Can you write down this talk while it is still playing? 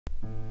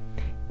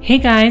Hey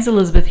guys,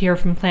 Elizabeth here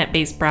from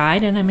Plant-Based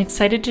Bride, and I'm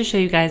excited to show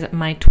you guys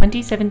my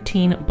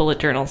 2017 bullet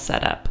journal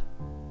setup.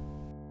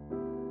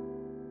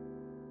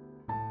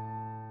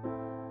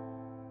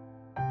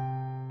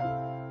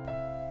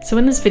 So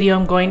in this video,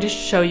 I'm going to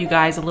show you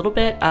guys a little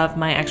bit of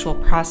my actual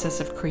process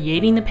of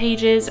creating the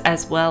pages,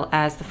 as well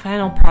as the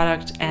final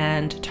product,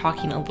 and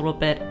talking a little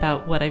bit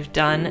about what I've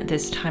done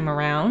this time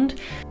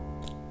around.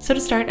 So to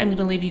start, I'm going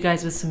to leave you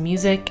guys with some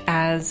music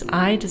as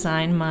I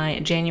design my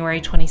January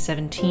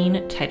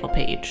 2017 title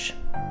page.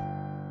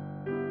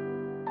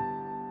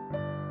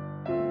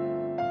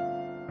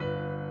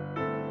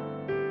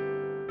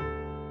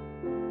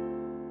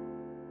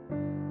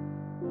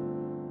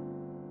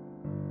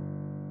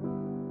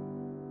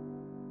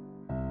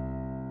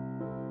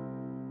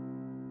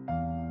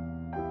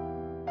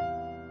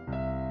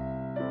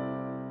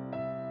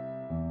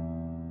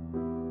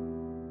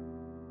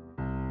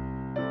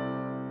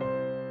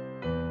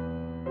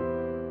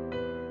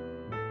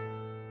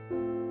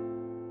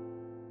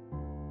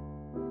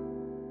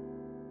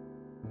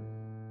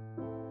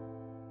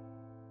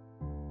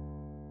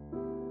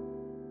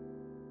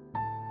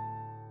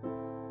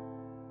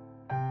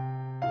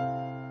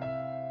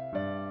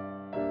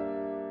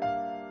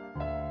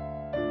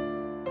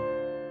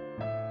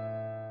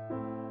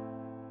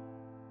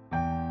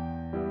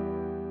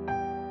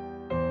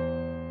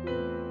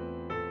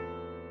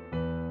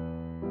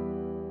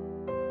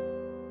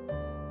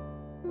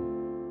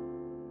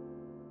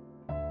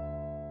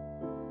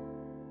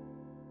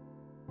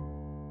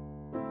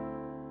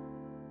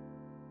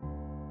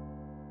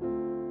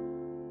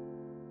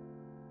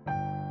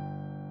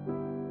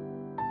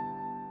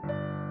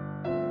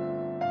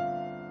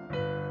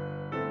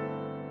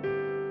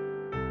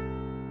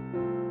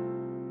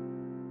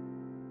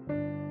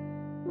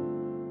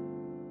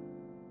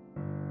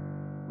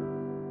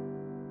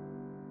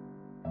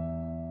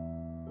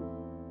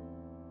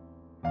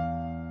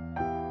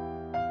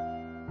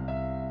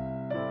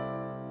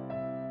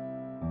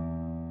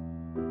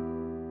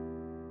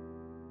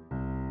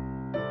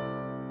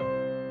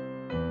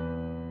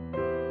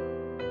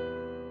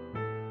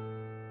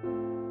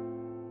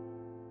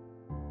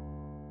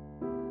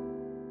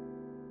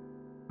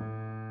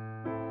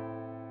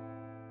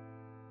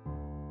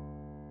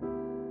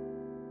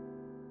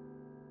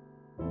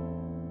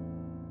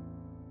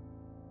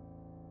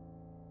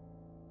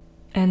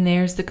 And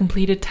there's the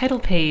completed title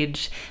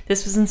page.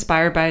 This was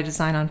inspired by a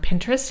design on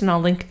Pinterest, and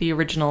I'll link the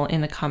original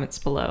in the comments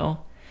below.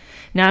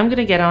 Now I'm going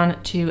to get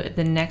on to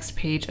the next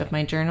page of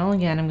my journal.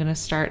 Again, I'm going to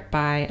start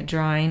by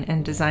drawing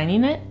and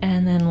designing it,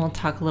 and then we'll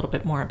talk a little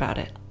bit more about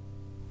it.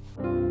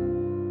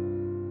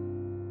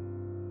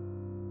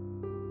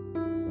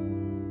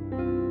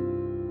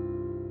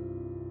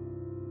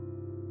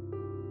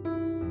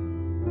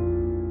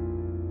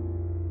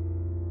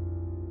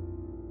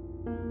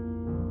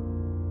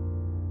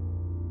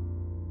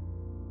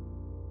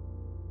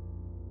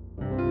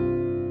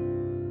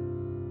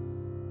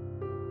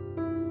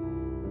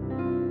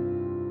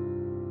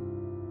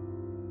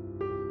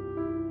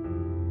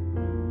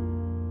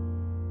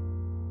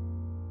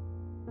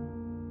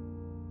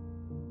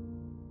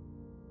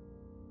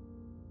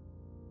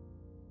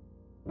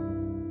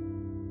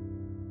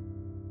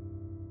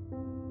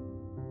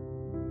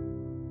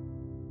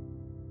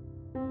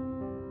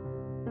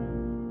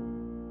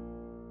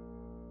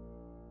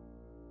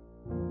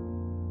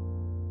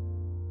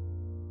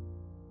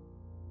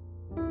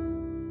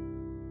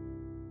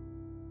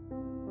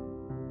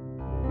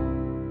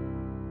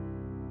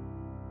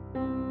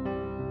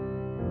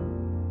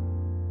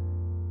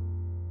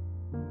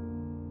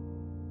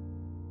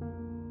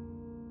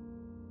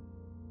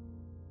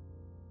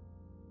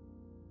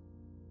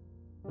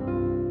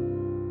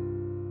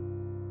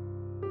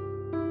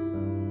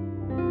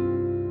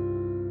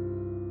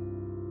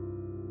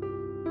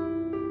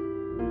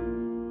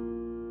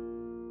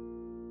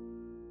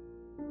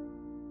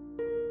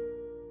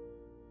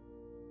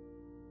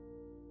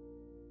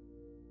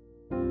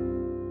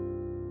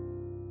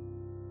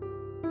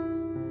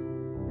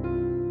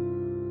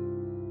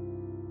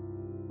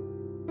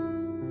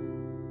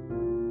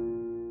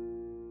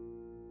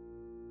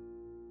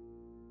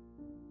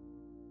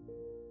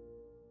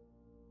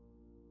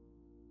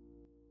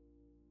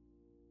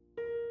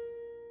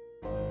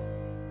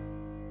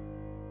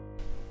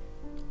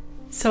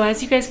 So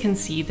as you guys can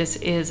see, this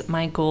is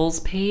my goals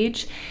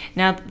page.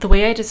 Now, the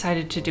way I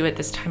decided to do it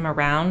this time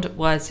around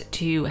was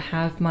to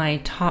have my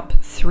top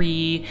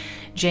 3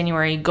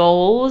 January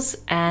goals,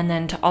 and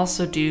then to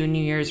also do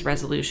New Year's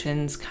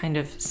resolutions kind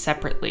of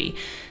separately.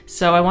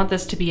 So I want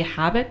this to be a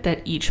habit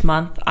that each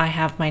month I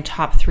have my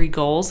top 3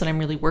 goals that I'm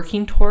really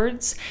working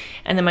towards,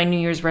 and then my New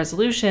Year's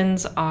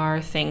resolutions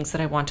are things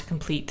that I want to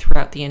complete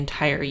throughout the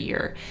entire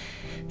year.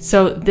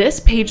 So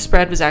this page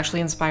spread was actually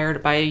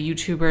inspired by a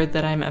YouTuber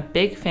that I'm a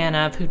big fan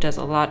of who does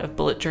a lot of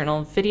bullet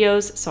journal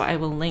videos, so I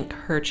will link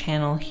her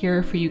channel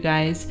here for you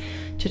guys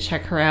to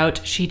check her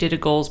out. She did a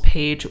goals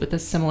page with a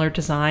similar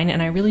design,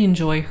 and I really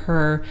enjoy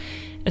her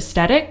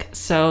aesthetic,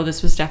 so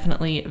this was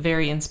definitely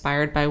very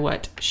inspired by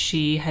what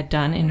she had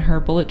done in her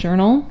bullet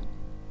journal.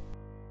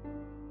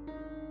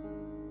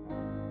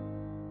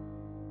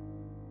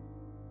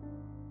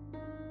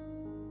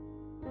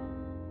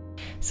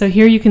 So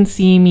here you can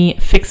see me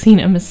fixing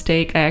a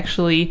mistake. I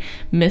actually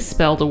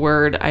misspelled a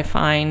word. I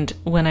find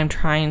when I'm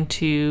trying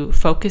to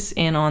focus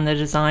in on the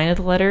design of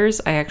the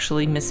letters, I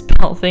actually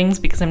misspell things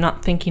because I'm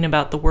not thinking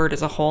about the word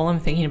as a whole. I'm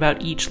thinking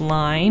about each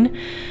line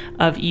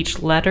of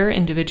each letter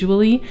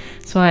individually.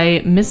 So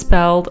I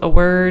misspelled a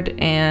word,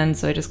 and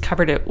so I just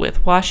covered it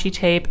with washi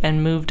tape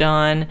and moved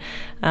on.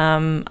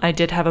 I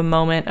did have a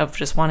moment of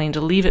just wanting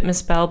to leave it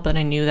misspelled, but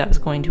I knew that was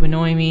going to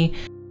annoy me.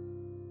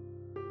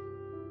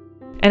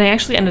 And I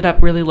actually ended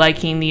up really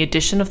liking the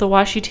addition of the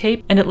washi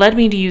tape, and it led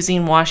me to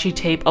using washi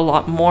tape a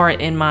lot more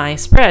in my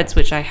spreads,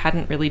 which I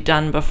hadn't really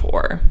done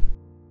before.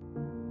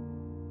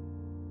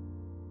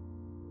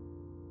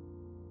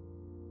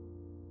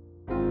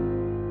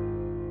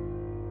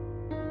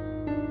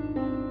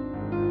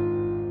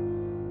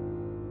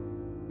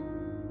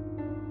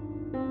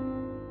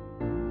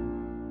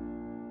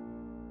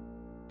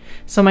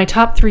 So my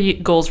top 3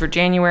 goals for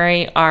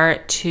January are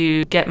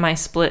to get my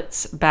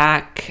splits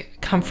back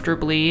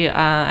comfortably.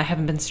 I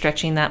haven't been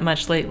stretching that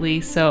much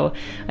lately, so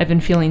I've been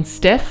feeling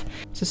stiff.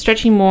 So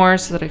stretching more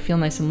so that I feel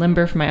nice and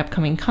limber for my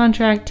upcoming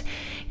contract,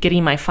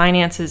 getting my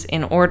finances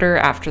in order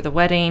after the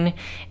wedding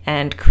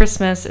and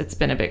Christmas. It's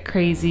been a bit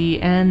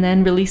crazy, and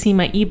then releasing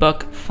my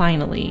ebook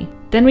finally.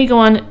 Then we go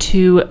on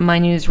to my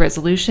New Year's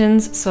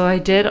resolutions. So I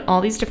did all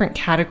these different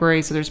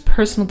categories. So there's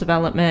personal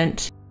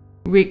development,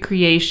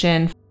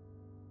 recreation,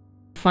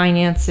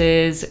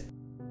 finances,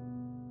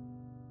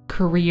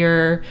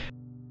 career,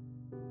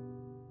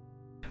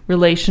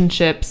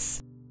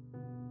 relationships,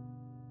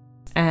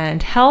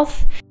 and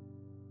health.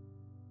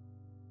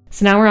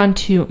 So now we're on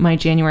to my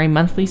January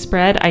monthly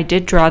spread. I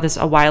did draw this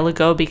a while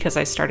ago because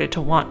I started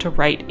to want to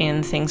write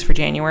in things for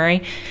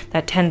January.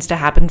 That tends to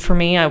happen for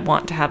me. I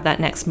want to have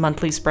that next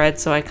monthly spread,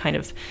 so I kind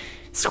of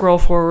scroll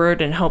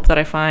forward and hope that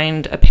I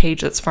find a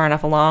page that's far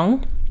enough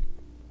along.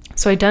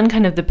 So I'd done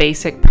kind of the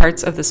basic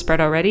parts of the spread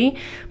already,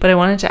 but I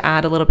wanted to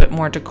add a little bit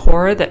more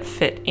decor that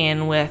fit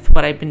in with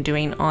what I've been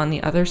doing on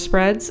the other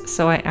spreads.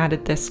 So I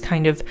added this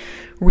kind of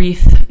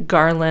wreath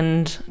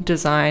garland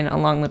design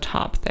along the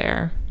top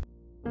there.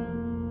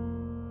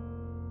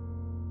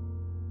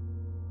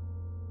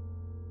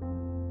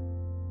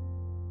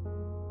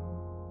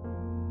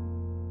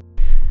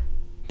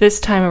 This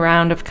time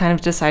around, I've kind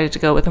of decided to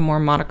go with a more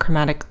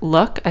monochromatic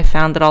look. I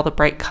found that all the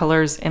bright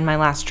colors in my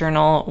last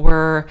journal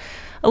were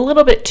a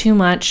little bit too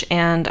much,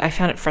 and I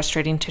found it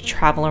frustrating to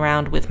travel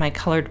around with my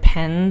colored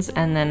pens,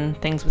 and then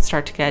things would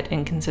start to get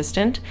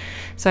inconsistent.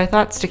 So I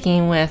thought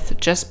sticking with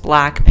just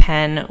black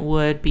pen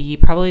would be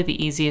probably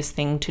the easiest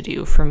thing to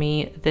do for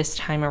me this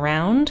time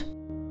around.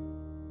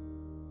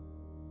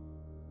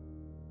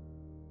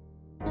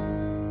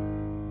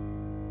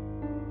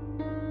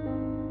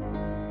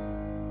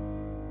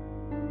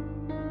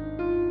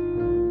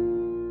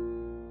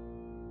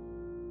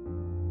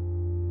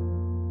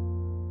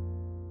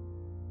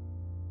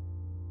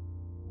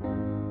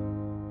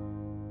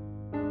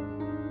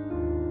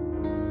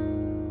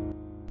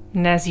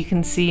 And as you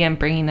can see, I'm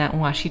bringing that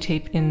washi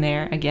tape in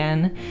there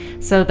again.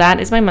 So that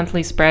is my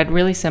monthly spread,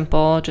 really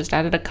simple. Just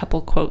added a couple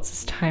quotes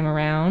this time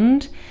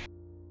around.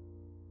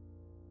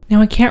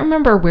 Now I can't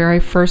remember where I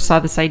first saw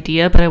this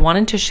idea, but I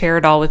wanted to share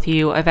it all with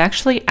you. I've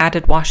actually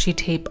added washi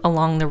tape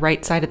along the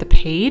right side of the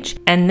page,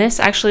 and this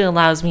actually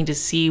allows me to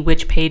see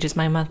which page is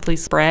my monthly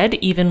spread,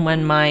 even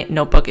when my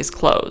notebook is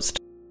closed.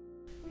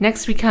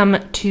 Next we come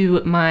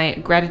to my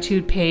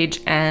gratitude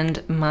page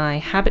and my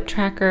habit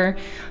tracker.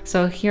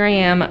 So here I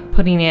am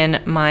putting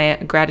in my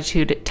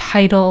gratitude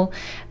title.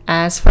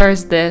 As far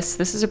as this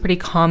is a pretty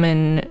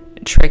common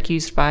trick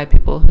used by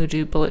people who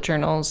do bullet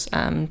journals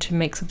to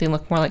make something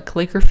look more like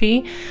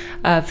calligraphy,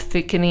 of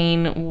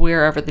thickening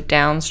wherever the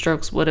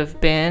downstrokes would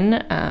have been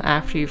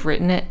after you've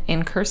written it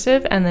in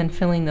cursive, and then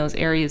filling those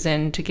areas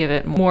in to give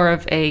it more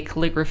of a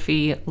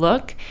calligraphy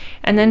look,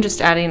 and then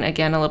just adding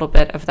again a little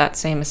bit of that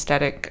same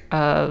aesthetic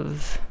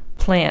of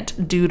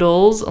plant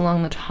doodles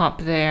along the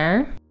top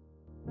there.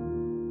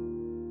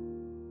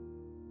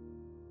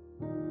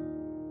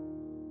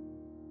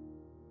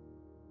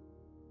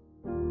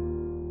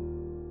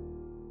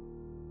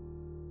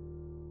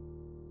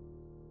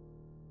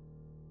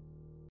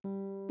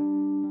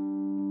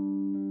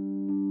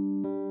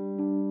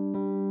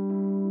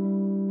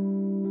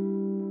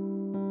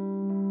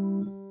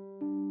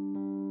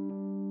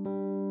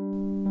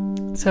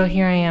 So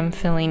here I am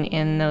filling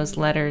in those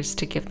letters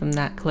to give them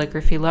that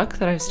calligraphy look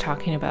that I was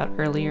talking about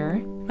earlier.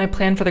 My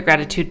plan for the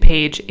gratitude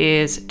page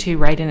is to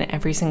write in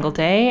every single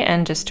day,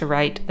 and just to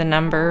write the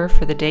number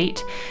for the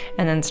date,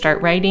 and then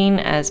start writing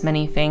as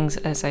many things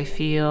as I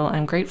feel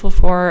I'm grateful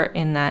for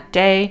in that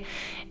day,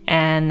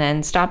 and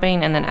then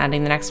stopping and then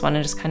adding the next one,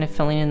 and just kind of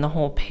filling in the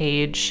whole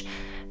page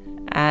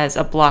as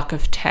a block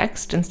of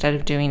text instead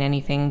of doing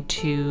anything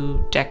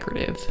too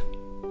decorative.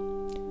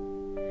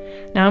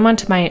 Now I'm on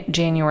to my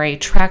January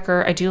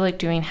tracker. I do like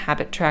doing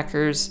habit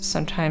trackers.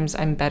 Sometimes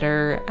I'm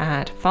better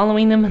at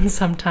following them, and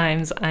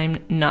sometimes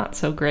I'm not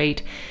so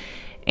great.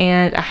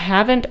 And I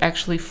haven't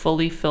actually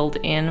fully filled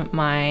in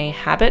my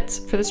habits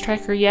for this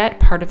tracker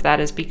yet. Part of that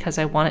is because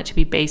I want it to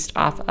be based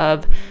off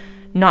of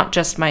not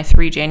just my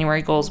 3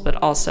 January goals,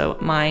 but also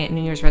my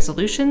New Year's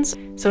resolutions.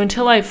 So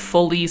until I've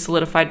fully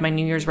solidified my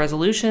New Year's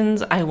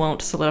resolutions, I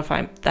won't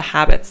solidify the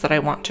habits that I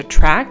want to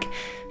track.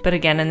 But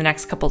again, in the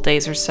next couple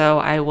days or so,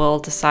 I will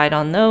decide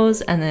on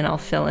those and then I'll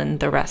fill in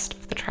the rest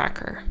of the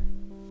tracker.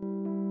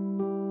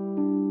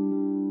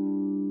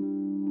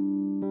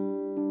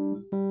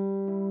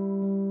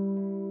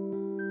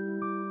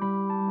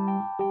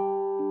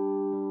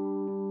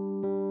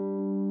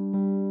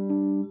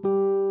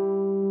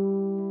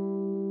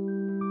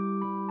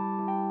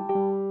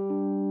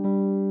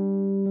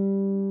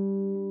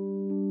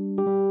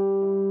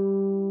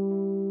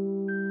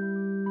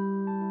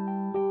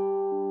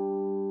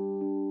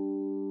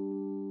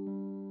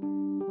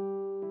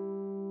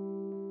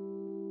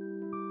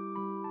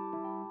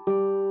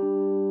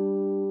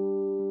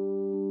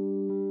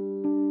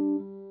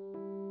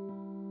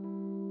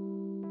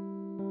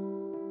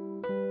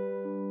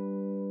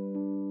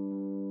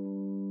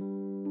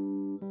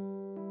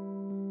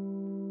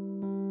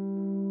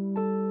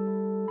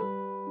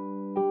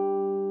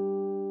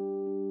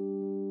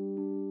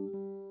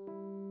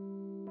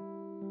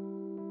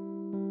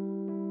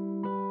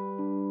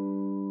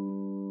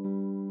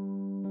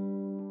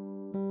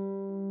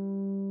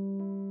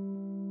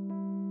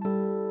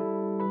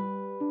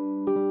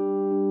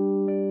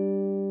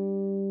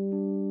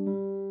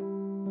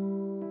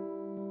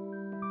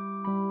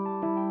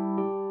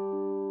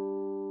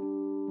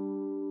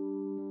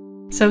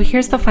 So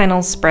here's the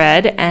final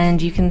spread, and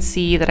you can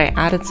see that I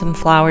added some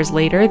flowers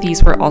later.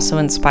 These were also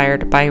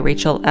inspired by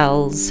Rachel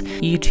L's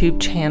YouTube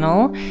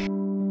channel.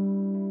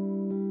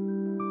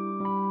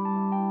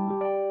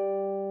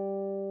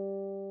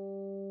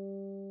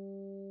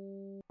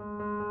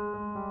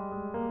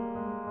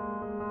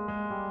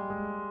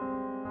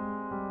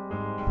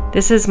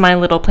 This is my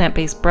little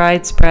plant-based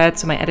bride spread,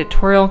 so my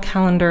editorial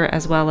calendar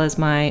as well as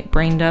my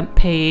brain dump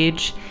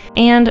page,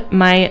 and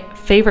my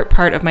favorite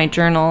part of my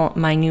journal,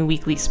 my new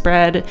weekly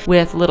spread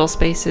with little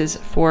spaces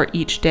for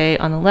each day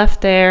on the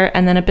left there,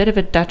 and then a bit of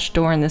a Dutch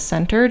door in the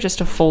center,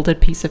 just a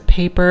folded piece of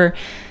paper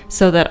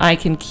so that I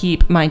can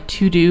keep my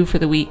to-do for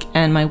the week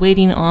and my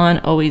waiting on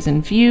always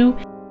in view.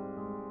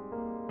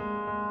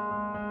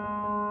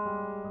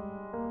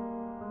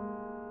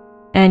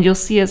 And you'll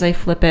see as I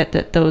flip it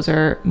that those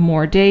are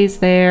more days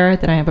there.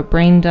 Then I have a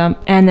brain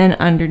dump. And then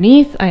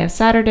underneath I have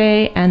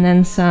Saturday and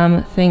then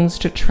some things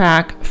to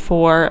track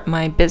for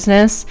my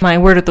business, my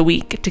word of the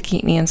week to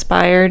keep me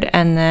inspired,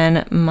 and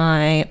then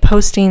my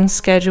posting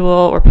schedule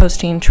or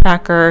posting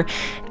tracker,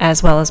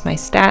 as well as my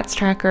stats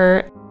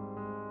tracker.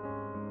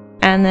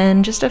 And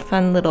then just a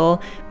fun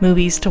little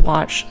movies to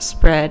watch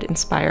spread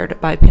inspired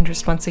by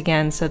Pinterest once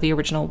again. So the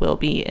original will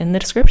be in the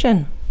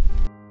description.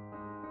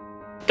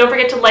 Don't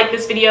forget to like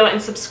this video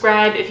and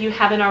subscribe if you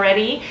haven't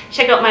already.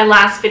 Check out my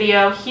last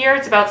video here.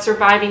 It's about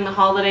surviving the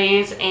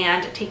holidays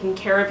and taking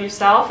care of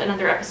yourself.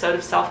 Another episode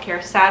of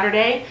Self-Care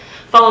Saturday.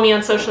 Follow me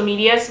on social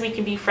media so we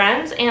can be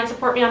friends, and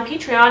support me on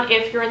Patreon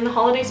if you're in the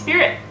holiday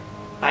spirit.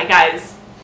 Bye guys.